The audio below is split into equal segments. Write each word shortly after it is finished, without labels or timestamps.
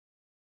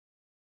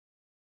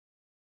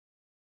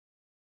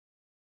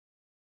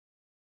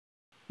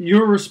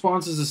your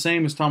response is the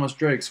same as Thomas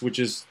Drake's, which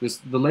is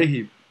the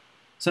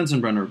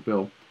Leahy-Sensenbrenner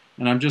bill.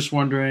 And I'm just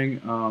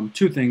wondering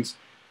two things.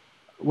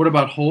 What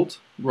about Holt,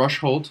 Rush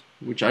Holt,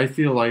 which I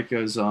feel like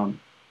is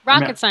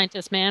Rocket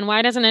scientist, man.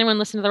 Why doesn't anyone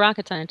listen to the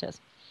rocket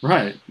scientist?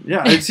 Right.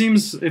 Yeah. It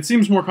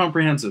seems more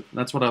comprehensive.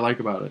 That's what I like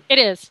about it. It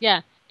is.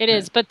 Yeah, it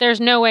is. But there's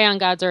no way on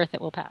God's earth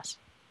it will pass.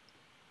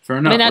 Fair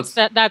enough. I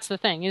mean, that's the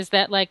thing, is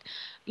that like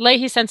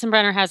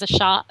Leahy-Sensenbrenner has a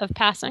shot of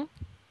passing,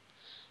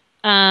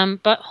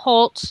 but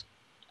Holt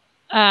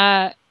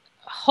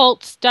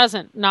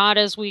doesn't. Not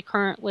as we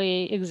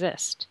currently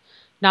exist.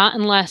 Not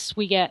unless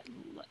we get.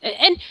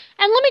 And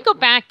let me go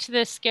back to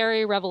this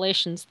scary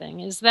revelations thing.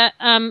 Is that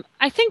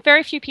I think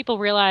very few people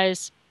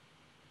realize,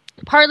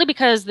 partly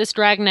because this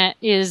dragnet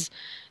is,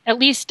 at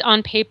least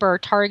on paper,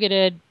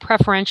 targeted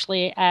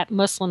preferentially at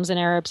Muslims and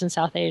Arabs and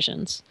South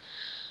Asians.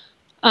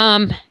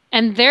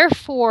 And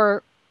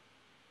therefore,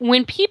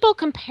 when people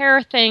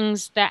compare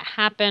things that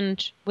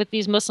happened with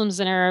these Muslims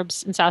and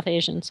Arabs and South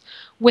Asians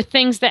with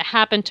things that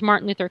happened to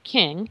Martin Luther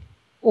King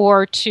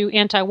or to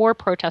anti-war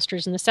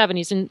protesters in the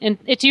 70s, and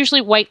it's usually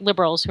white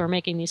liberals who are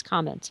making these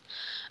comments,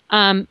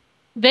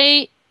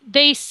 they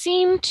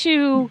seem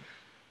to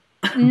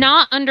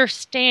not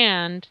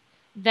understand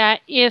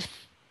that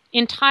if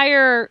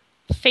entire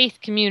faith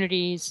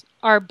communities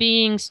are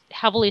being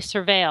heavily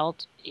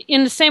surveilled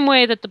in the same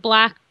way that the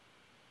black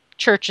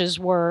churches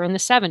were in the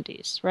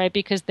 70s, right?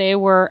 Because they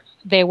were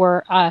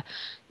a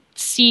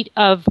seat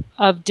of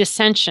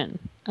dissension,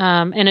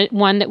 and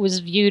one that was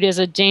viewed as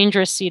a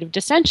dangerous seat of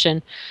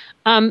dissension.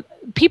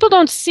 People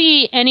don't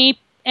see any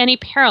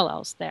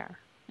parallels there.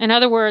 In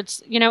other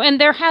words,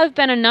 and there have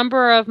been a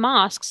number of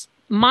mosques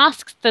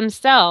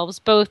themselves,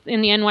 both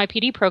in the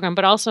NYPD program,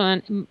 but also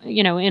in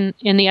the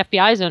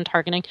FBI's own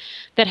targeting,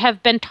 that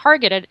have been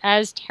targeted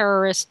as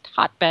terrorist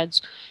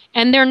hotbeds,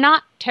 and they're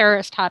not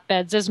terrorist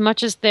hotbeds as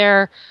much as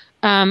they're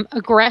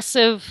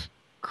aggressive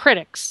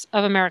critics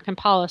of American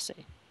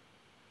policy.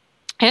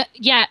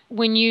 Yet,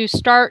 when you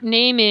start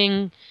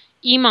naming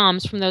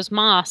imams from those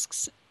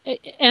mosques,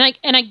 and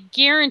I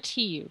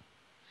guarantee you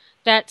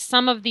that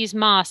some of these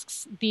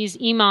mosques, these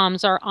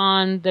imams are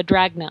on the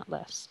dragnet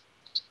list.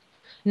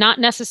 Not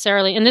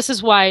necessarily, and this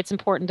is why it's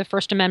important, the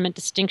First Amendment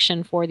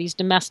distinction for these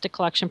domestic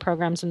collection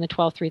programs in the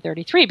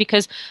 12333,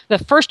 because the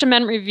First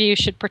Amendment review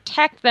should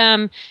protect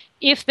them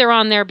if they're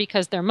on there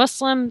because they're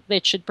Muslim.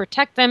 It should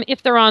protect them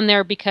if they're on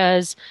there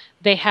because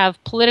they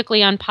have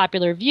politically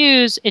unpopular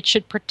views. It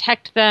should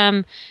protect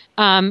them.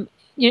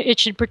 It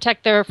should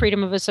protect their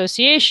freedom of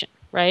association,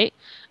 right?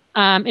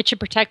 It should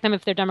protect them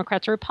if they're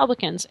Democrats or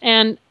Republicans.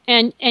 And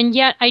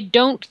yet I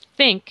don't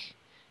think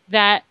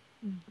that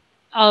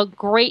a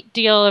great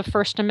deal of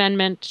First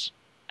Amendment,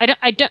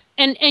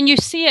 and you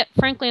see it,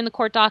 frankly, in the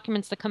court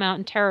documents that come out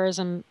in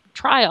terrorism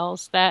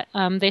trials, that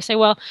they say,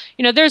 well,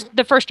 there's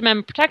the First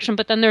Amendment protection,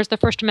 but then there's the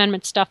First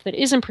Amendment stuff that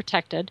isn't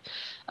protected.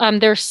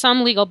 There's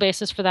some legal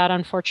basis for that,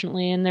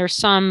 unfortunately, and there's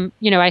some,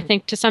 I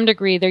think to some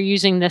degree they're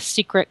using the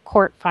secret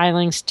court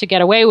filings to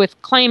get away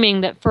with claiming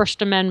that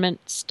First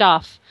Amendment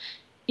stuff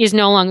is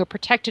no longer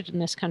protected in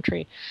this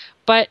country.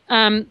 But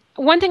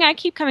one thing I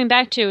keep coming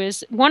back to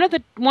is one of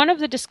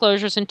the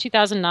disclosures in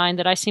 2009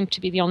 that I seem to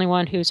be the only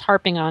one who's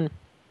harping on.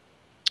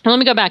 And let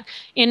me go back.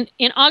 In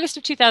August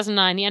of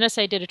 2009, the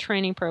NSA did a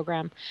training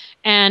program,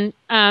 and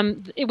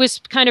it was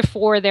kind of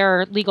for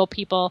their legal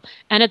people.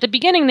 And at the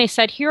beginning, they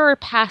said, here are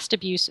past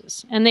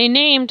abuses. And they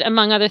named,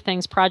 among other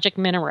things, Project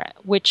Minaret,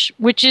 which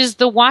is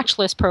the watch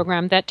list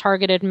program that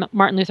targeted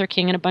Martin Luther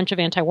King and a bunch of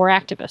anti-war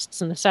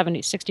activists in the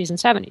 70s, 60s, and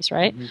 70s,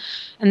 right? Mm-hmm.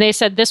 And they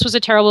said, this was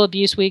a terrible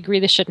abuse. We agree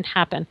this shouldn't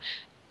happen.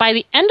 By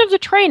the end of the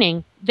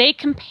training, they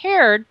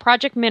compared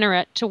Project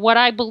Minaret to what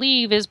I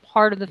believe is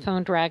part of the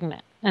phone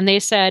dragnet. And they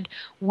said,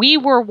 we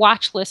were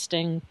watch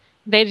listing.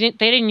 They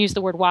didn't use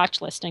the word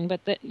watch listing,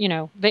 but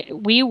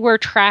we were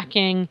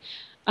tracking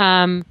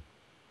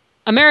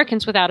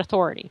Americans without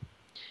authority.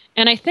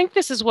 And I think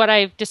this is what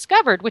I've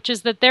discovered, which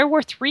is that there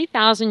were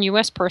 3,000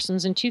 U.S.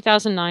 persons in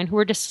 2009 who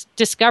were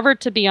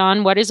discovered to be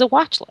on what is a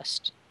watch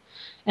list.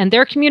 And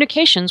their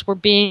communications were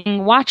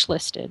being watch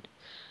listed.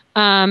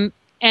 And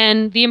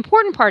the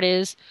important part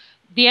is,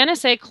 the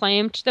NSA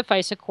claimed to the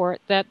FISA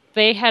court that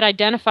they had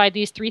identified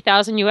these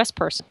 3,000 U.S.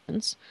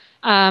 persons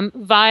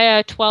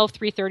via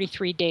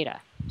 12333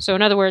 data. So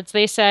in other words,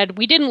 they said,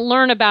 we didn't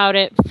learn about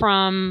it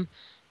from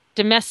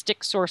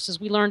domestic sources.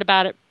 We learned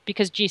about it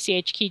because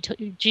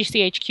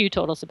GCHQ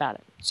told us about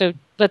it. So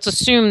let's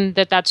assume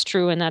that that's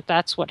true and that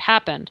that's what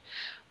happened.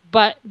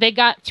 But they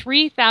got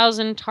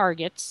 3,000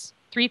 targets,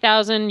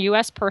 3,000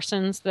 U.S.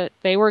 persons that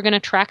they were going to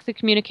track the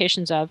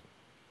communications of.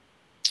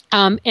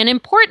 And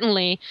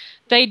importantly,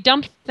 they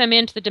dumped them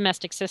into the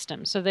domestic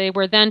system. So they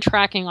were then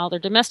tracking all their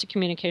domestic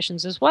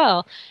communications as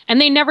well. And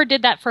they never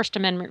did that First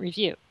Amendment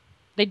review.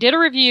 They did a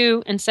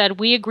review and said,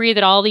 we agree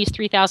that all these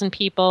 3,000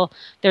 people,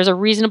 there's a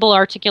reasonable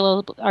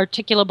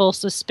articulable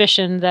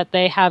suspicion that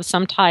they have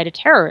some tie to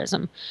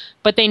terrorism.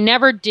 But they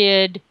never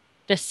did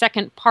the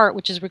second part,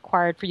 which is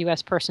required for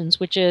U.S. persons,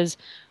 which is,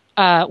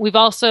 We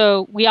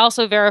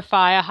also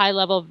verify a high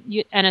level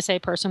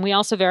NSA person. We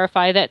also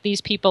verify that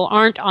these people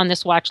aren't on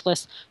this watch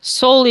list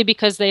solely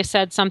because they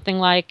said something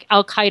like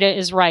Al Qaeda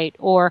is right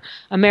or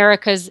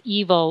America's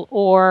evil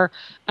or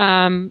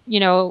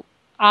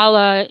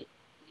Allah.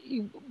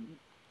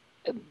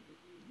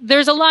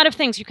 There's a lot of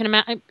things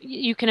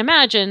you can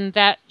imagine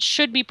that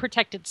should be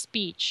protected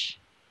speech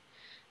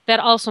that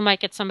also might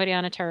get somebody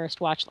on a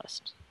terrorist watch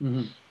list.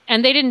 Mm-hmm.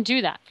 And they didn't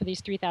do that for these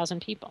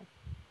 3,000 people.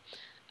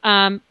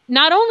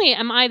 Not only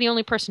am I the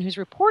only person who's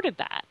reported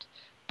that,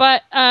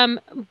 but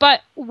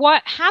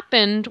what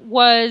happened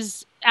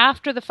was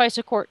after the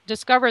FISA court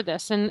discovered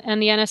this, and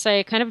the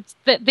NSA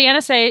the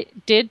NSA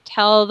did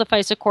tell the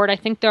FISA court. I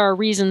think there are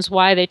reasons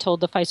why they told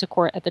the FISA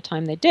court at the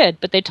time they did,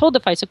 but they told the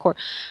FISA court.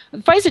 The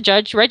FISA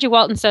judge, Reggie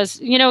Walton, says,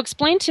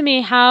 explain to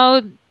me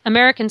how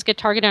Americans get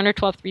targeted under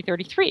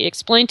 12333.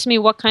 Explain to me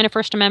what kind of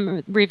First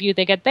Amendment review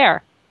they get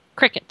there.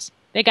 Crickets.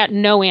 They got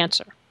no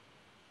answer.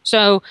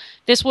 So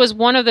this was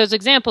one of those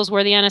examples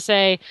where the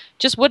NSA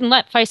just wouldn't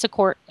let FISA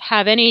court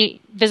have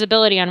any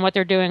visibility on what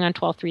they're doing on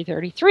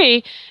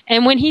 12333.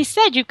 And when he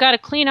said, you've got to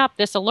clean up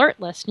this alert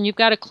list and you've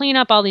got to clean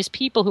up all these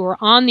people who are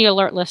on the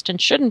alert list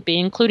and shouldn't be,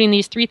 including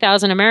these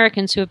 3,000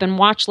 Americans who have been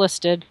watch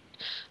listed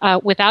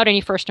without any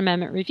First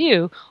Amendment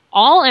review,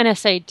 all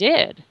NSA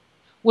did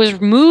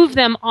was move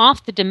them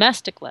off the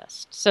domestic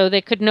list. So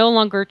they could no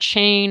longer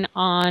chain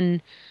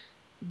on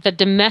the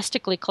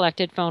domestically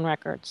collected phone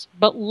records,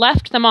 but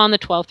left them on the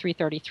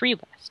 12333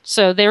 list.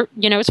 So they're,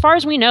 as far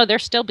as we know, they're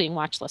still being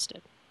watch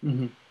listed.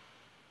 Mm-hmm.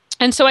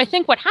 And so I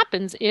think what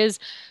happens is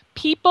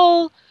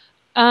people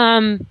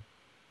in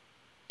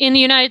the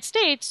United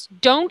States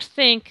don't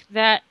think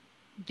that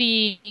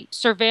the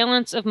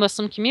surveillance of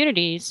Muslim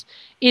communities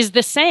is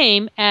the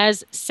same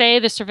as, say,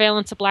 the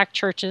surveillance of black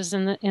churches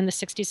in the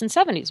 60s and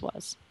 70s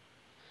was.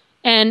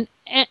 And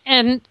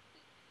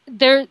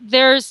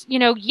there's,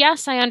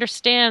 yes, I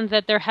understand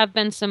that there have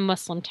been some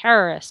Muslim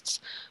terrorists,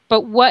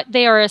 but what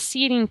they are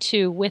acceding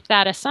to with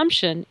that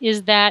assumption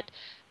is that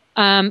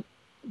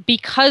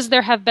because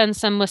there have been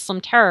some Muslim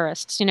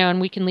terrorists,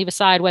 and we can leave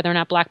aside whether or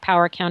not Black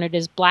Power counted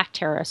as black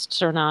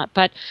terrorists or not,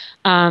 but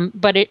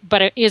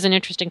it is an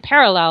interesting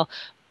parallel.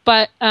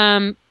 But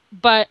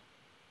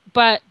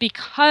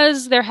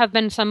because there have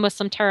been some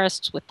Muslim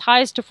terrorists with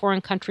ties to foreign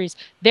countries,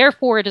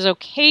 therefore it is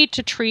okay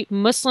to treat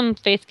Muslim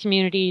faith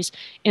communities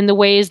in the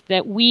ways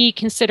that we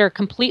consider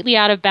completely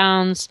out of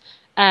bounds,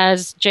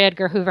 as J.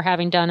 Edgar Hoover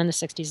having done in the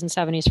 60s and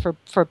 70s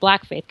for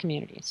black faith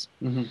communities.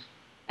 Mm-hmm.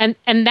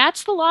 And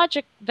that's the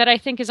logic that I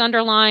think is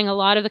underlying a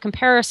lot of the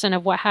comparison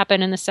of what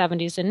happened in the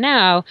 70s and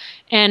now.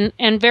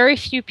 And very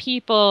few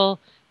people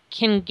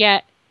can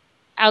get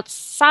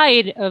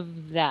outside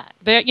of that.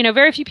 But,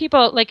 very few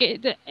people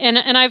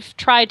and I've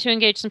tried to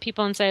engage some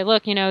people and say,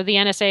 look, the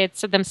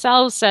NSA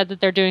themselves said that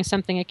they're doing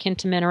something akin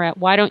to minaret.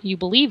 Why don't you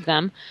believe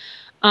them?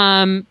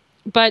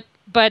 But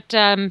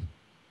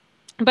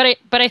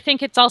I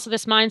think it's also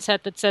this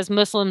mindset that says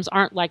Muslims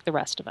aren't like the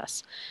rest of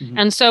us. Mm-hmm.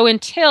 And so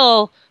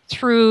until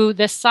through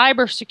the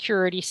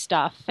cybersecurity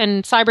stuff,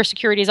 and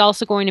cybersecurity is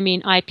also going to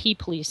mean IP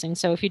policing.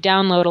 So if you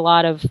download a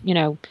lot of,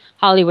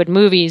 Hollywood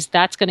movies,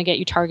 that's going to get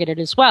you targeted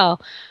as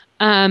well.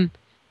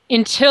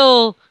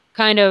 Until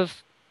kind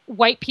of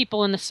white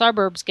people in the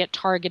suburbs get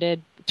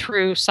targeted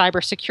through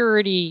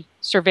cybersecurity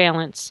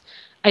surveillance,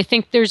 I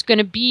think there's going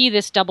to be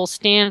this double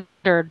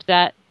standard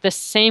that the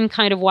same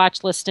kind of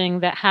watch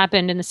listing that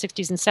happened in the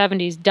 60s and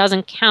 70s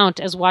doesn't count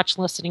as watch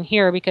listing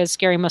here because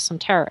scary Muslim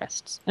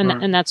terrorists. And,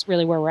 right. And that's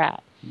really where we're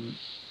at. Mm-hmm.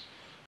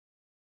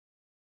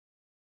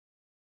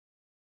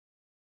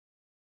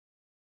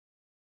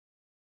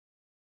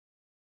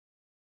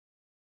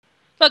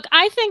 Look,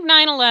 I think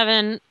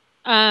 9/11...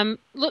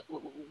 look,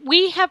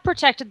 we have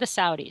protected the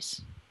Saudis,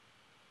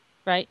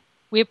 right?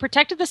 We have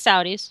protected the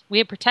Saudis. We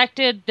have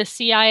protected the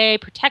CIA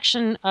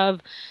protection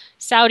of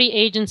Saudi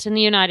agents in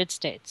the United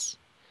States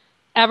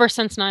ever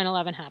since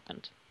 9/11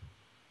 happened.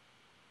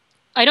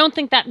 I don't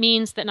think that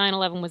means that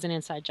 9/11 was an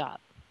inside job.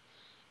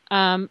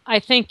 I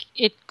think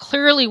it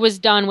clearly was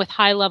done with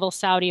high-level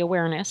Saudi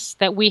awareness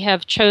that we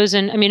have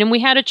chosen. And we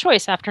had a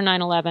choice after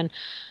 9/11,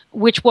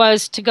 which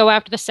was to go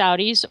after the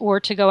Saudis or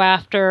to go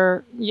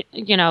after,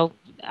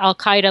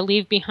 Al-Qaeda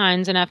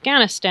leave-behinds in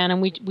Afghanistan,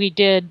 and we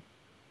did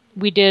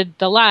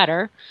the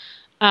latter.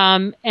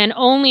 And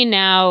only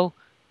now,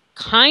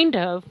 kind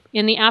of,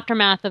 in the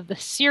aftermath of the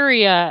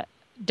Syria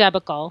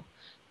debacle,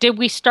 did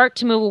we start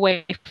to move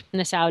away from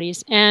the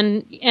Saudis.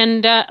 And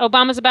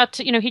Obama's about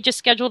to, he just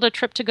scheduled a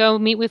trip to go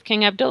meet with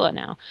King Abdullah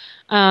now.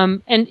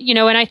 And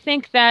I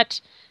think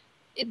that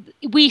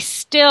we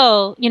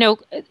still, the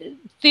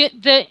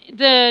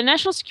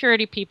national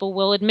security people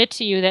will admit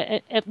to you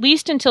that at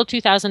least until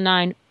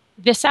 2009,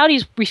 the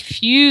Saudis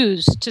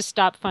refused to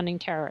stop funding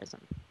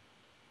terrorism.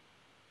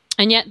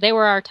 And yet they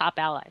were our top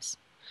allies.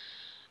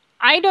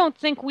 I don't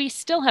think we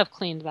still have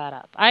cleaned that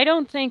up. I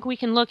don't think we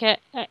can look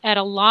at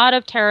a lot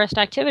of terrorist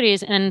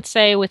activities and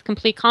say with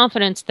complete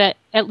confidence that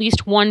at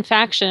least one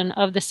faction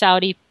of the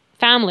Saudi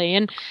family,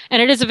 and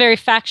it is a very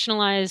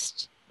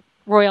factionalized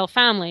royal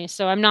family,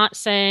 so I'm not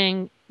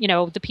saying,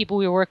 the people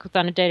we work with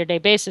on a day-to-day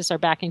basis are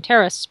backing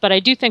terrorists. But I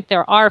do think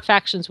there are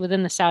factions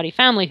within the Saudi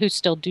family who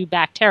still do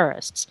back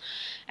terrorists.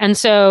 And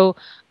so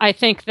I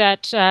think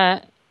that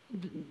that's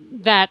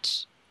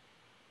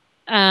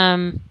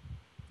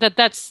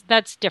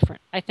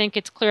different. I think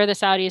it's clear the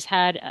Saudis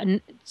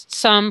had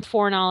some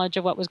foreknowledge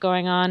of what was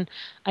going on.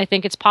 I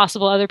think it's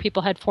possible other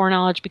people had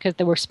foreknowledge because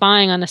they were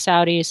spying on the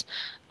Saudis.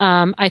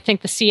 I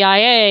think the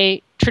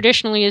CIA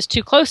traditionally is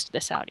too close to the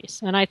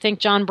Saudis. And I think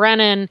John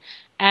Brennan,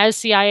 as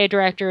CIA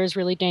director, is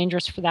really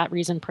dangerous for that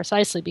reason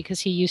precisely,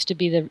 because he used to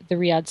be the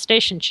Riyadh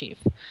station chief.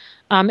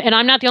 And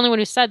I'm not the only one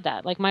who said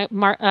that. Like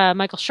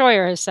Michael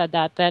Scheuer has said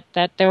that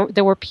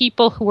there were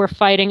people who were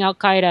fighting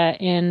Al-Qaeda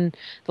in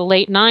the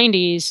late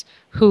 90s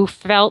who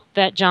felt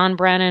that John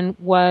Brennan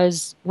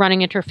was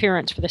running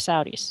interference for the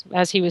Saudis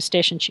as he was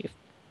station chief.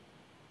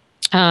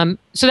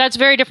 So that's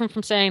very different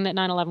from saying that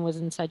 9/11 was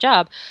an inside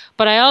job.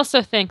 But I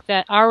also think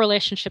that our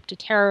relationship to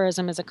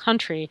terrorism as a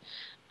country,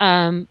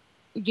 the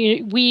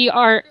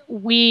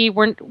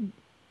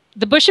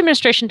Bush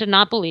administration did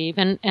not believe,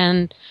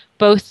 and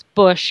both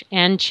Bush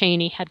and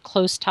Cheney had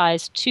close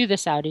ties to the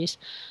Saudis,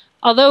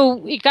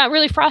 although it got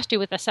really frosty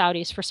with the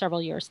Saudis for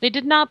several years. They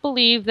did not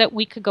believe that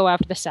we could go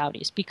after the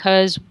Saudis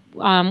because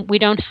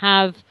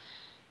because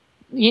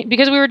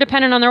we were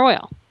dependent on their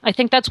oil. I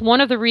think that's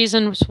one of the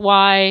reasons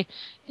why,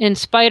 in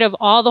spite of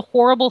all the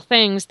horrible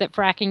things that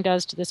fracking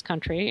does to this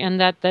country and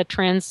that the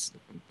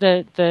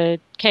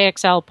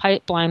KXL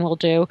pipeline will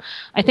do,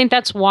 I think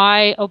that's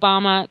why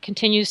Obama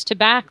continues to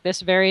back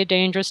this very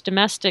dangerous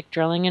domestic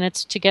drilling, and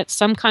it's to get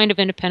some kind of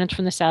independence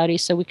from the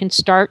Saudis so we can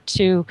start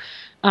to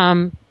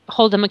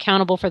hold them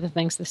accountable for the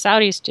things the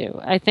Saudis do.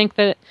 I think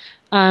that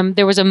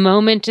there was a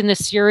moment in the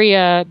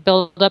Syria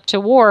build-up to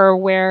war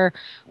where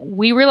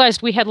we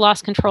realized we had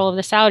lost control of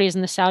the Saudis,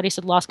 and the Saudis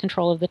had lost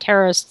control of the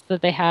terrorists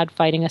that they had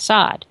fighting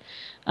Assad.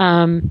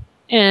 And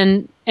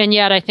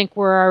yet I think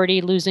we're already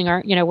losing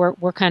our,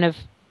 we're kind of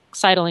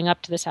sidling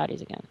up to the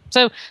Saudis again.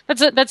 So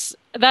that's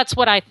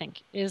what I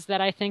think, is that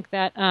I think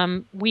that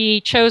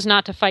we chose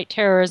not to fight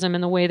terrorism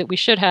in the way that we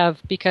should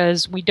have,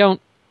 because we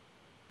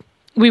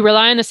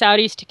rely on the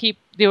Saudis to keep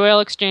the oil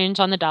exchange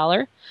on the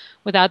dollar.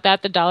 Without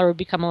that, the dollar would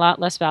become a lot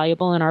less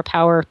valuable, and our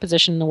power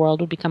position in the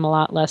world would become a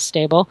lot less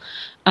stable.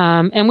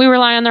 And we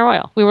rely on their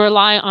oil. We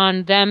rely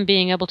on them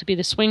being able to be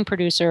the swing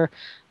producer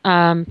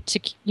to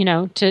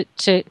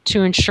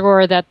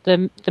ensure that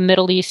the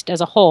Middle East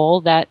as a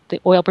whole, that the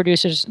oil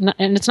producers,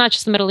 and it's not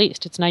just the Middle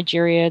East, it's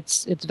Nigeria,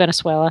 it's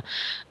Venezuela,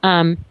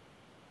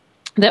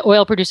 that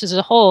oil producers as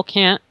a whole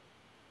can't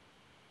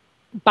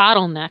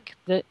bottleneck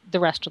the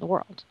rest of the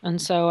world.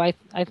 And so I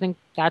think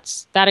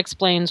that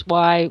explains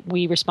why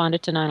we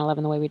responded to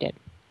 9/11 the way we did.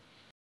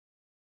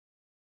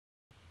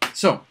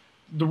 So,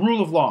 the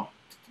rule of law.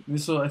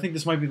 I think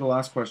this might be the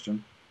last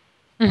question.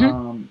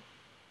 Mm-hmm.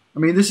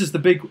 This is the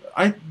big...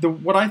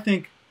 what I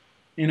think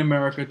in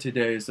America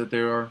today is that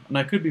there are, and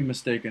I could be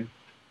mistaken,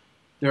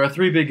 there are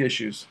three big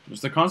issues.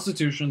 There's the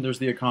Constitution, there's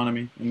the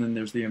economy, and then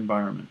there's the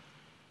environment.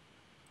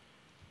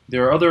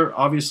 There are other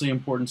obviously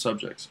important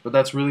subjects, but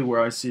that's really where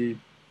I see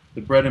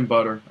the bread and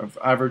butter of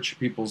average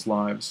people's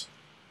lives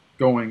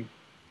going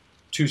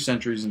 2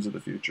 centuries into the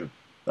future.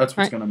 That's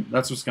what's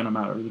gonna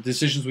matter. The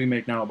decisions we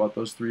make now about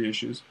those three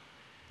issues.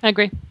 I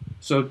agree.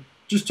 So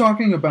just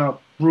talking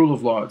about rule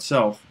of law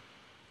itself,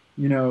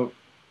 do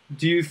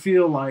you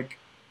feel like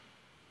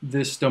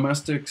this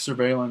domestic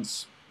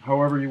surveillance,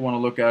 however you want to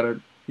look at it,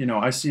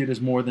 I see it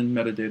as more than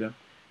metadata.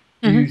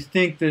 Do you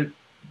think that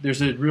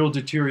there's a real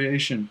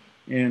deterioration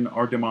in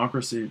our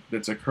democracy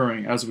that's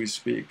occurring as we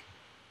speak?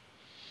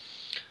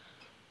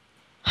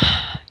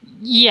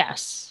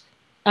 Yes.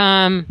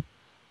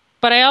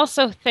 But I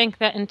also think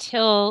that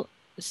until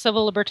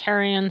civil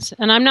libertarians,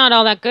 and I'm not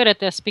all that good at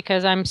this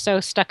because I'm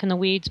so stuck in the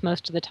weeds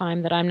most of the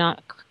time that I'm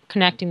not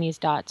connecting these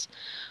dots.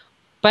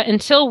 But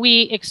until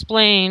we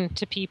explain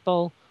to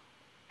people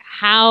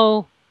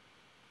how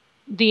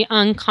the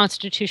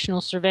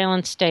unconstitutional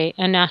surveillance state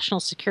and national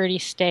security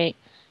state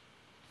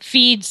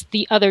feeds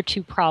the other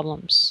two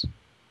problems,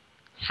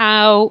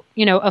 how,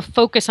 a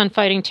focus on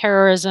fighting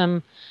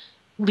terrorism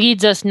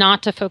leads us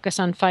not to focus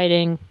on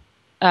fighting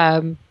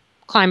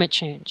climate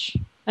change.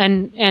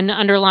 And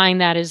underlying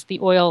that is the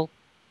oil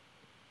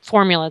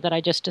formula that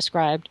I just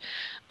described.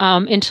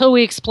 Until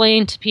we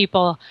explain to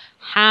people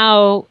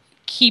how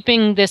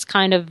keeping this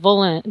kind of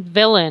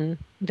villain,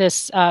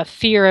 this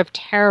fear of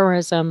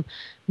terrorism,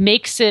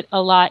 makes it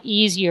a lot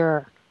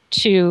easier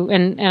to,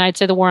 and I'd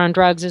say the war on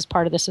drugs is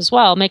part of this as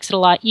well, makes it a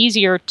lot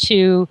easier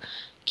to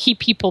keep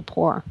people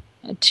poor,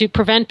 to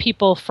prevent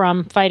people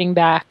from fighting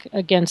back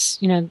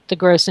against, the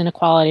gross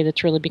inequality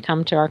that's really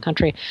become to our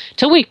country.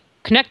 Till we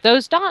connect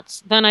those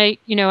dots, then I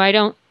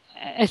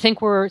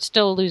think we're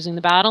still losing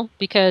the battle,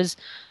 because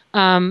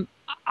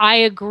I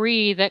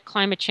agree that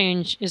climate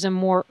change is a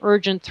more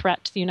urgent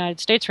threat to the United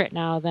States right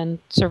now than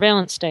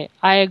surveillance state.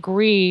 I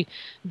agree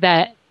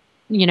that,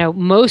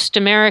 most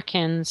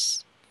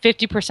Americans,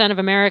 50% of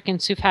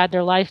Americans who've had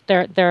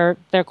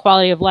their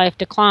quality of life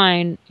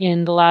decline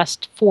in the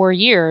last 4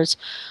 years,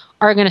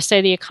 are going to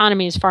say the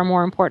economy is far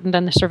more important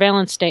than the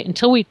surveillance state.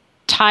 Until we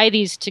tie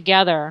these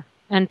together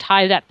and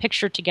tie that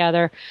picture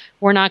together,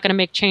 we're not going to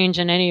make change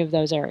in any of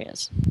those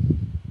areas.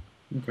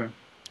 Okay.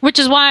 Which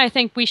is why I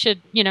think we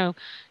should,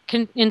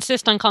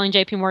 insist on calling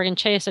J.P. Morgan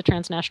Chase a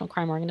transnational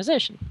crime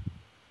organization.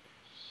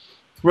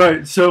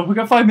 Right. So we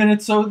got 5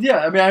 minutes. So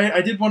yeah, I mean,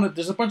 I did want to.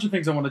 There's a bunch of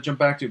things I want to jump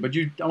back to, but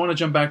I want to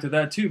jump back to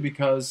that too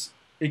because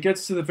it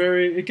gets to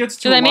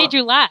So that made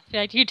you laugh.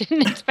 You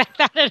didn't expect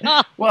that at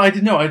all. Well, I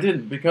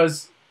didn't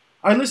because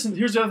I listened.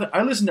 Here's the other thing.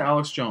 I listened to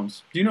Alex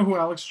Jones. Do you know who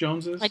Alex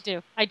Jones is? I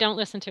do. I don't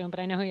listen to him, but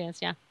I know who he is.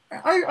 Yeah.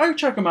 I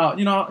check him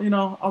out.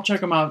 I'll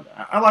check him out.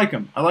 I like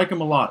him. I like him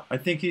a lot. I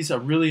think he's a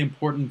really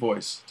important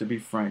voice, to be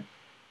frank.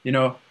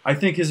 I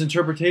think his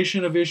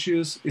interpretation of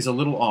issues is a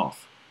little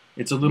off.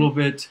 It's a little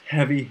bit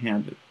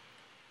heavy-handed.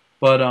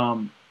 But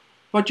a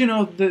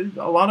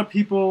lot of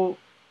people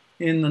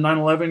in the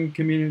 9/11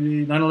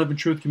 community, 9/11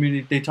 truth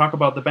community, they talk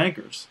about the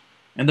bankers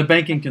and the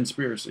banking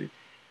conspiracy.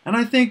 And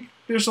I think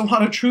there's a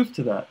lot of truth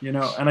to that,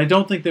 and I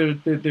don't think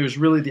there's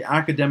really the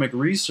academic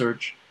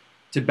research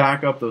to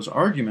back up those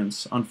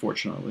arguments,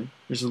 unfortunately.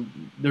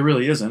 There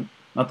really isn't,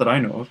 not that I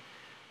know of.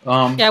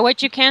 Yeah,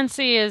 what you can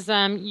see is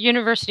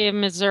University of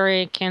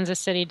Missouri, Kansas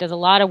City does a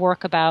lot of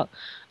work about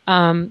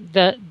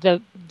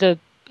the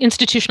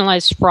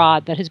institutionalized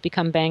fraud that has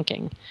become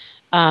banking.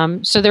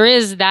 So there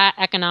is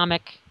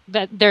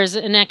there's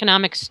an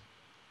economics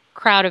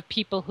crowd of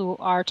people who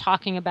are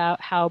talking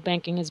about how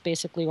banking is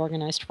basically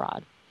organized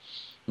fraud,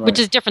 right. Which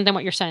is different than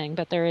what you're saying,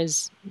 but there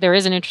is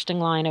an interesting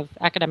line of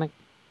academic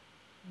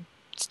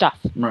stuff.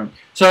 Right.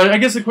 So I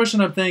guess the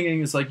question I'm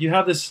thinking is like you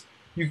have this.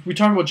 We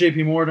talk about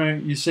J.P.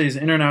 Morgan. You say it's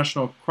an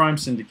international crime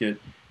syndicate,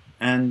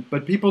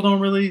 but people don't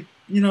really,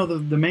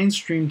 the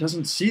mainstream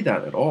doesn't see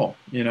that at all.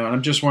 And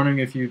I'm just wondering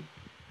if you.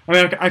 I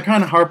mean, I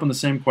kind of harp on the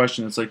same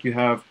question. It's like you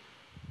have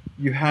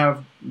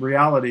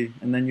reality,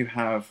 and then you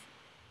have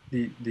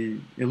the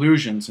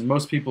illusions, and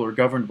most people are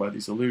governed by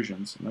these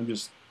illusions. And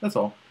that's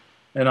all.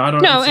 And I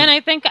don't know. And I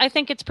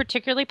think it's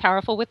particularly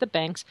powerful with the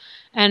banks.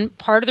 And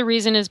part of the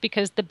reason is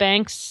because the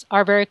banks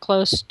are very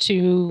close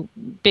to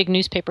big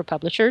newspaper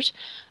publishers.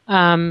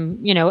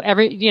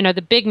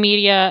 The big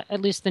media,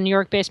 at least the New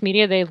York-based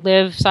media, they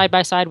live side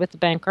by side with the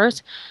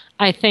bankers.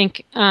 I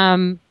think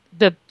the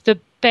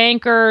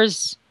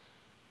bankers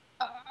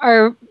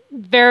are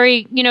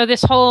very,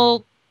 this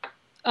whole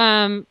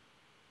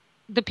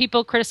the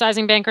people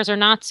criticizing bankers are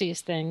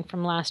Nazis thing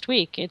from last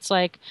week. It's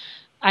like,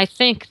 I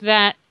think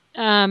that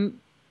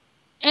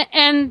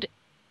and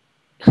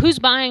who's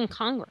buying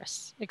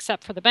Congress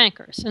except for the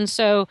bankers? And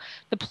so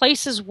the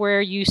places where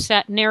you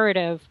set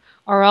narrative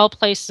are all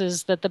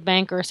places that the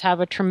bankers have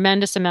a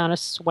tremendous amount of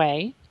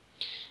sway.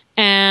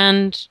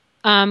 And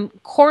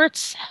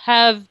courts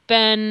have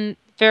been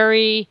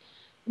very,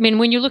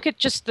 when you look at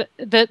just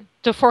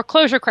the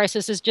foreclosure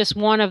crisis is just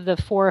one of the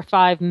 4 or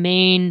 5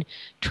 main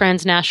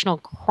transnational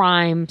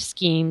crime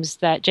schemes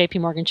that J.P.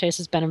 Morgan Chase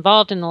has been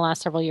involved in the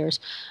last several years.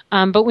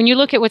 But when you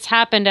look at what's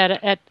happened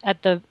at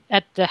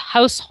the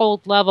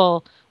household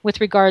level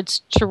with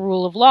regards to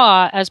rule of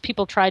law, as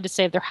people tried to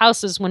save their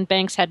houses when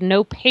banks had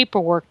no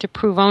paperwork to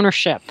prove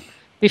ownership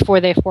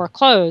before they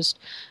foreclosed,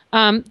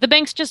 the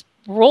banks just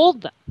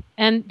rolled them.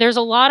 And there's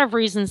a lot of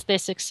reasons they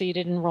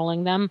succeeded in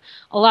rolling them.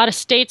 A lot of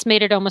states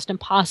made it almost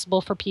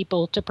impossible for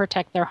people to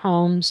protect their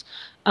homes.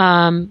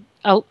 A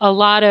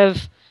lot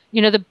of,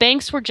 the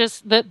banks were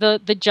just,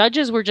 the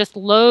judges were just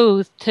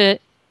loath to,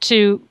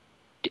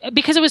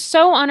 because it was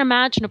so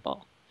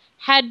unimaginable.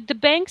 Had the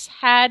banks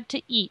had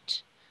to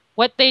eat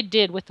what they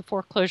did with the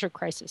foreclosure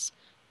crisis,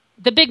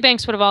 the big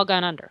banks would have all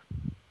gone under.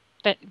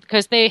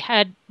 Because they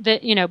had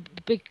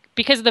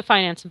because of the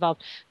finance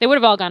involved, they would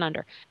have all gone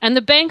under. And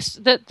the banks,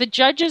 the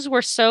judges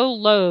were so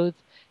loath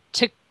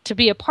to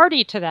be a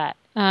party to that,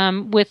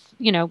 with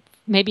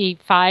maybe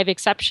 5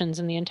 exceptions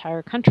in the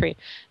entire country,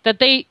 that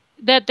they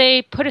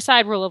put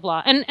aside rule of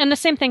law. And the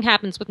same thing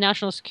happens with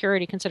national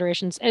security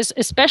considerations,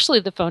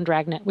 especially the phone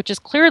dragnet, which is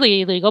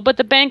clearly illegal. But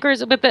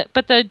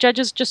the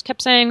judges just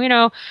kept saying,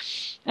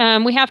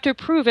 we have to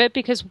approve it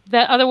because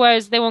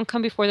otherwise they won't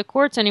come before the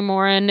courts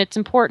anymore, and it's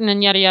important,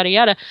 and yada, yada,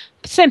 yada.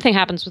 Same thing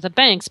happens with the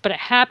banks, but it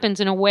happens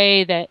in a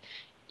way that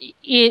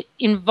it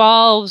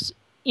involves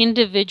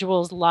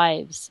individuals'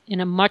 lives in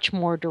a much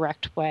more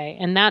direct way.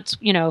 And that's,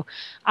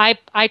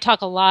 I talk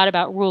a lot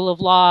about rule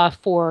of law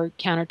for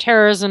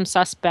counterterrorism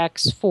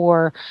suspects,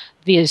 for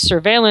the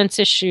surveillance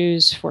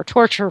issues, for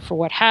torture, for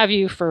what have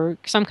you, for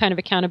some kind of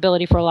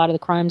accountability for a lot of the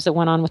crimes that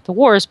went on with the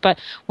wars. But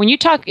when you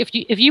talk, if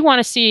you want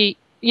to see,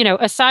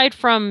 aside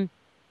from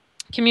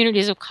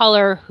communities of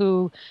color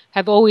who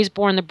have always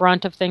borne the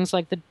brunt of things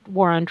like the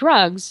war on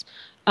drugs,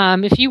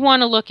 if you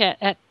want to look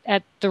at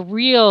the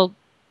real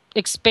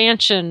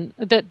expansion,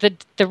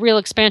 the real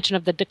expansion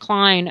of the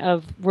decline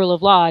of rule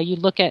of law, you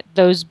look at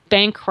those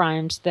bank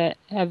crimes that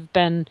have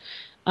been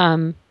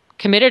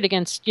committed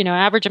against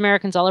average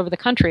Americans all over the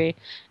country,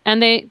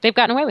 and they've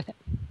gotten away with it.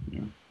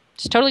 Yeah.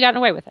 Just totally gotten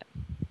away with it.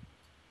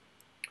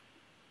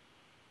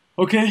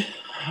 Okay.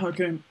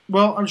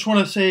 Well, I just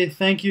want to say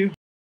thank you